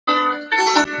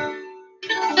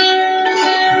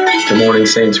morning,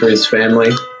 St. Therese family.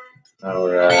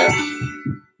 Our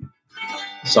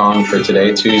song for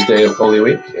today, Tuesday of Holy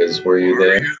Week, is Were You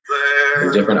There?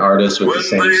 And different artists with the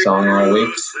same song all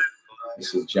week.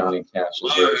 This is Johnny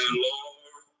Cash's version.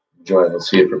 Enjoy. We'll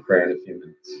see you for prayer in a few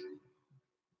minutes.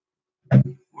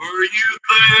 Were you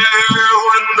there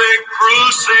when they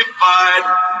crucified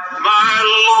my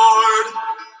Lord?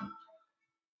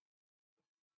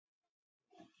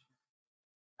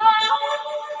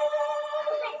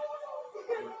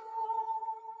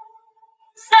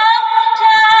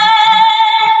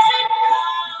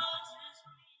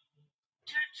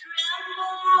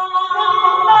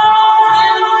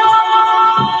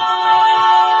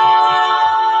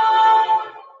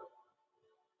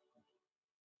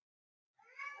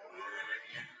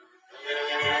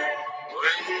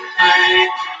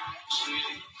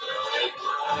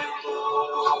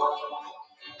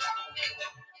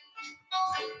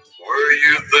 Were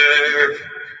you there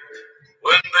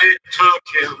when they took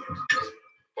him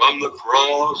from the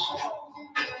cross?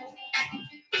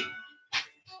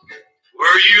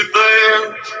 Were you there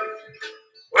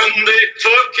when they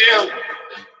took him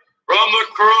from the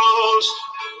cross?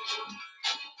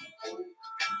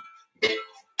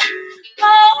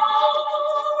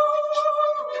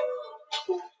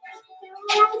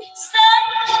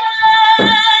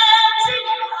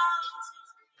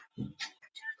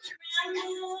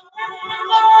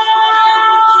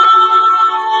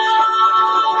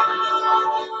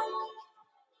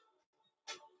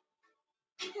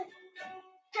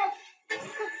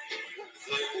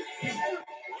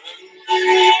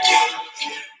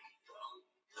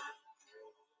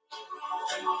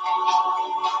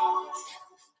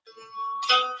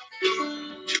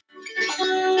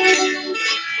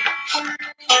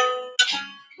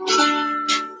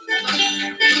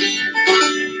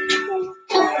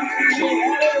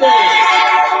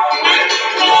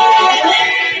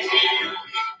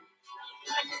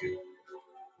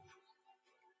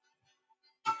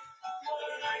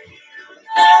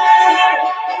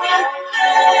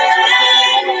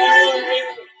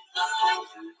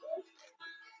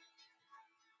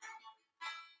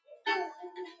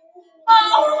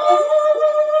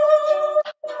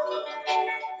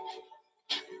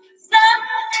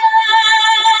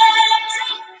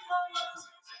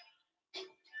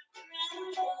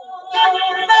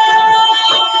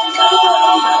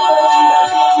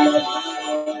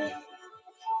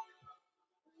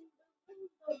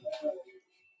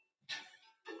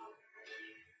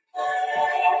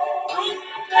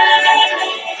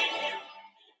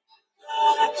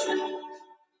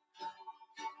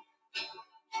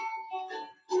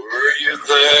 Were you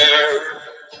there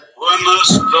when the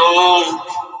stone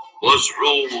was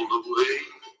rolled away?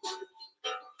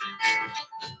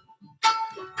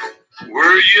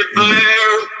 Were you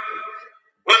there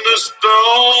when the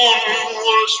stone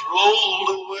was rolled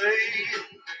away?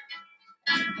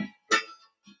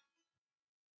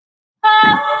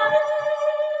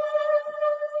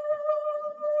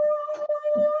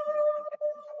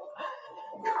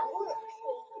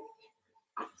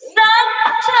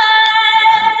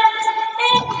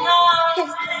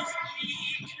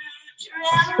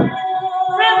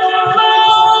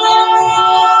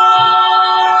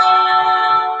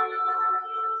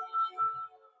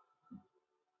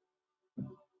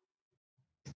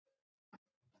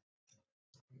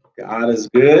 God is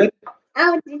good.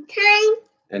 All the time.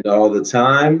 And all the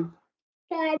time.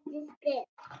 God is good.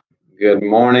 Good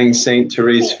morning, St.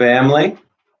 Therese family.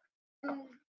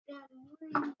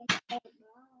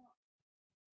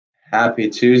 Happy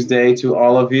Tuesday to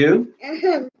all of you.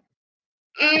 Happy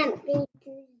Tuesday.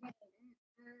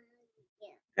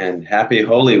 And happy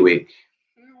Holy Week.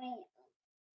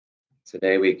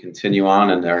 Today we continue on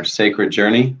in our sacred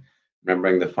journey,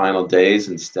 remembering the final days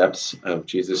and steps of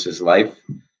Jesus' life.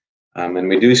 And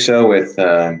we do so with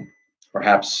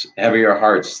perhaps heavier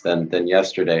hearts than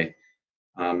yesterday,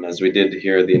 as we did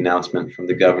hear the announcement from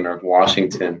the governor of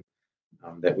Washington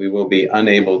that we will be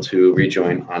unable to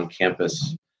rejoin on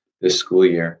campus this school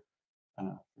year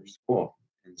for school.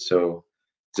 And so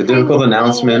it's a difficult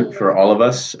announcement for all of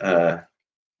us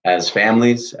as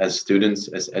families, as students,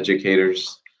 as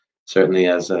educators, certainly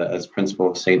as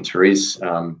principal of St. Therese.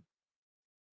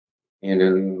 And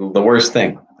in the worst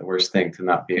thing to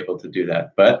not be able to do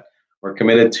that. But we're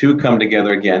committed to come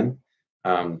together again,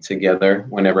 together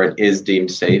whenever it is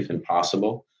deemed safe and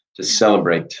possible, to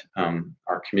celebrate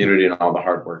our community and all the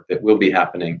hard work that will be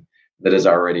happening that has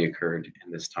already occurred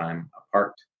in this time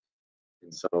apart.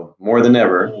 And so more than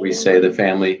ever, we say the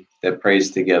family that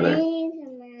prays together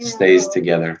stays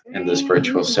together in this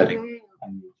virtual setting.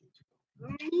 So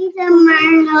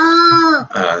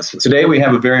today we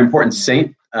have a very important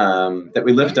saint that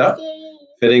we lift up,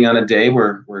 fitting on a day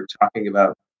where we're talking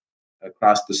about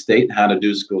across the state how to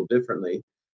do school differently.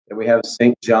 And we have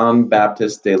Saint John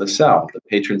Baptist de La Salle, the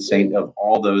patron saint of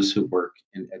all those who work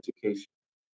in education.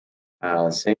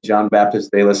 Saint John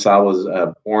Baptist de La Salle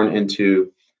was born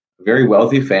into a very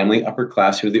wealthy family, upper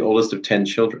class. He was the oldest of 10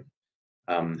 children.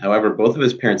 However, both of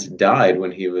his parents died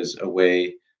when he was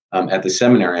away at the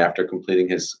seminary after completing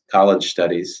his college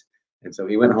studies. And so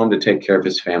he went home to take care of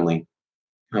his family.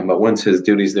 But once his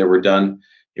duties there were done,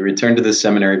 he returned to the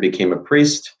seminary, became a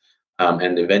priest,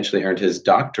 and eventually earned his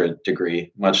doctorate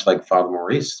degree, much like Father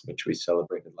Maurice, which we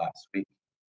celebrated last week.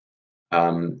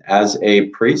 As a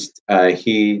priest,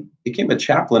 he became a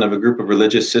chaplain of a group of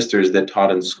religious sisters that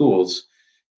taught in schools,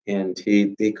 and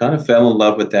he kind of fell in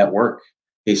love with that work.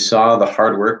 He saw the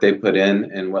hard work they put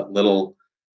in and what little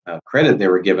credit they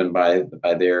were given by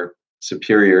their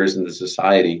superiors in the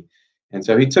society. And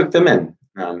so he took them in.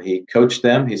 He coached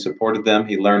them, he supported them,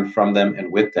 he learned from them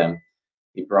and with them.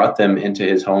 He brought them into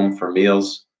his home for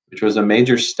meals, which was a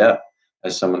major step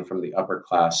as someone from the upper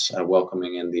class,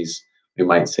 welcoming in these, we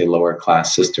might say, lower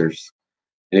class sisters.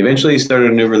 And eventually he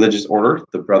started a new religious order,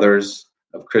 the Brothers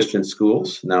of Christian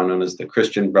Schools, now known as the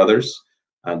Christian Brothers,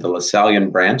 the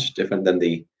Lasallian branch, different than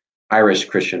the Irish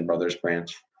Christian Brothers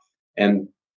branch. And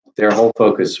their whole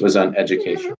focus was on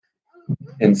education.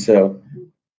 And so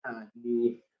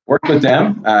he worked with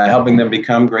them, helping them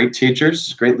become great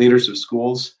teachers, great leaders of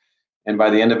schools. And by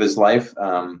the end of his life,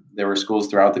 there were schools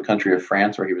throughout the country of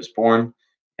France where he was born,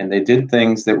 and they did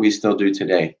things that we still do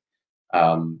today.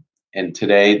 And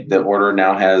today, the order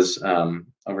now has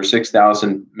over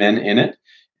 6,000 men in it,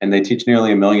 and they teach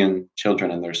nearly 1 million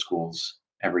children in their schools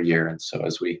every year. And so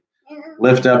as we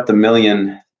lift up the 1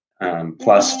 million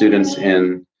plus students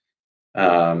in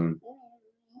our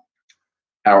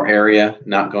area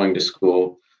not going to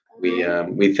school,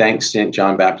 we thank St.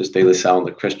 John Baptist de La Salle and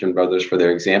the Christian Brothers for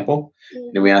their example,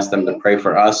 and we ask them to pray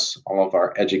for us, all of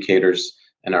our educators,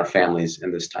 and our families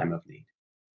in this time of need.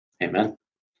 Amen.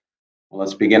 Well,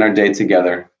 let's begin our day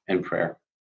together in prayer.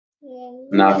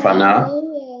 Na fana,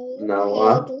 na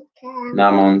wa,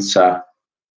 namon sa.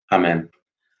 Amen.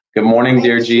 Good morning,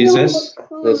 dear Jesus.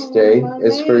 This day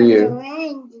is for you.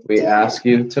 We ask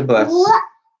you to bless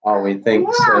all we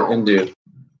think, say, and do.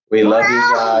 We love you,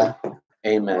 God.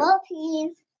 Amen.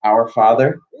 Our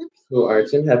Father, who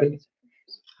art in heaven,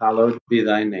 hallowed be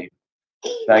thy name.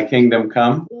 Thy kingdom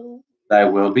come, thy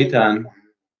will be done,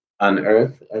 on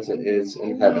earth as it is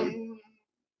in heaven.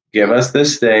 Give us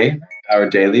this day our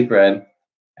daily bread,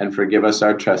 and forgive us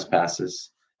our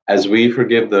trespasses, as we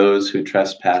forgive those who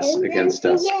trespass against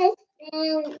us.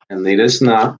 And lead us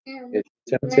not into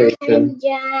temptation,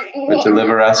 but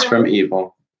deliver us from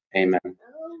evil. Amen.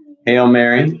 Hail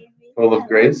Mary, full of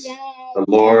grace, the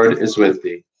Lord is with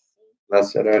thee.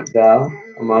 Blessed art thou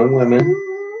among women,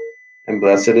 and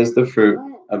blessed is the fruit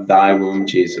of thy womb,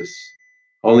 Jesus.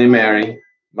 Holy Mary,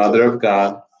 Mother of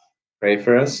God, pray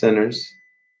for us sinners,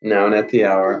 now and at the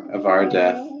hour of our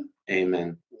death.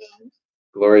 Amen.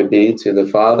 Glory be to the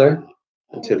Father,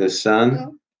 and to the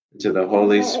Son, and to the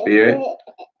Holy Spirit,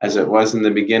 as it was in the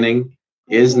beginning,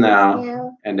 is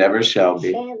now, and ever shall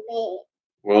be,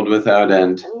 world without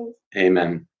end.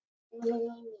 Amen.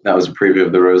 That was a preview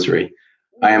of the Rosary.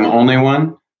 I am only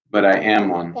one, but I am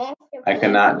one. I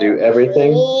cannot do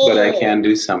everything, but I can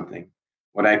do something.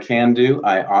 What I can do,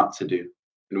 I ought to do.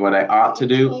 And what I ought to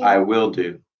do, I will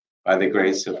do, by the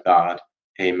grace of God.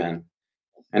 Amen.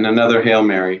 And another Hail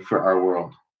Mary for our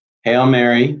world. Hail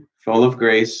Mary, full of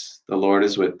grace, the Lord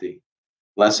is with thee.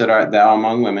 Blessed art thou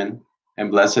among women,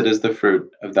 and blessed is the fruit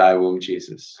of thy womb,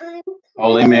 Jesus.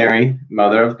 Holy Mary,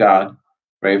 Mother of God,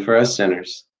 pray for us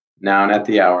sinners, now and at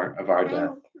the hour of our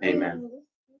death. Amen.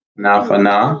 Na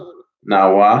fana,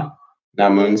 na wa, na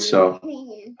mun so.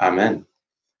 Amen.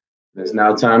 It is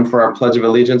now time for our Pledge of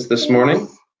Allegiance this morning.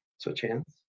 So chant.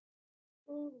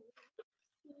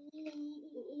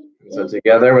 So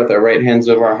together with our right hands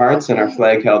over our hearts and our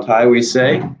flag held high, we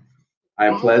say,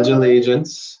 I pledge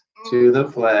allegiance to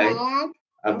the flag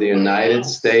of the United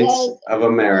States of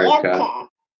America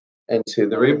and to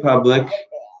the republic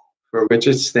for which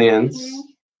it stands,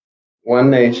 one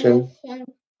nation,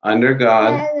 under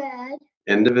God,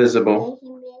 indivisible,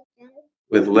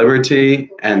 with liberty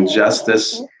and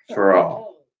justice for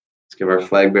all. Let's give our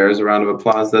flag bearers a round of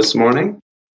applause this morning.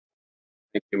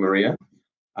 Thank you, Maria.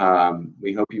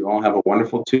 We hope you all have a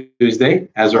wonderful Tuesday.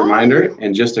 As a reminder,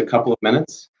 in just a couple of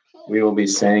minutes, we will be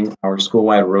saying our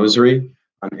school-wide rosary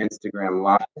on Instagram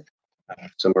Live.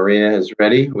 So Maria is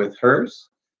ready with hers.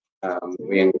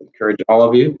 We encourage all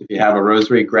of you, if you have a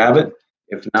rosary, grab it.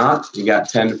 If not, you got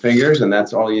 10 fingers, and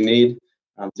that's all you need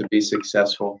to be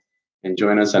successful. And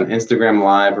join us on Instagram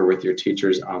Live or with your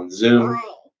teachers on Zoom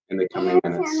in the coming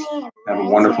minutes. Have a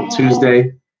wonderful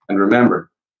Tuesday, and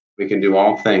remember, we can do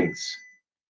all things.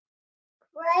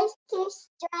 Christ is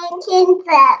strengthened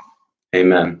us.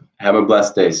 Amen. Have a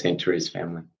blessed day, St. Therese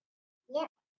family. Yep.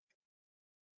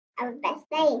 Have a best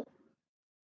day.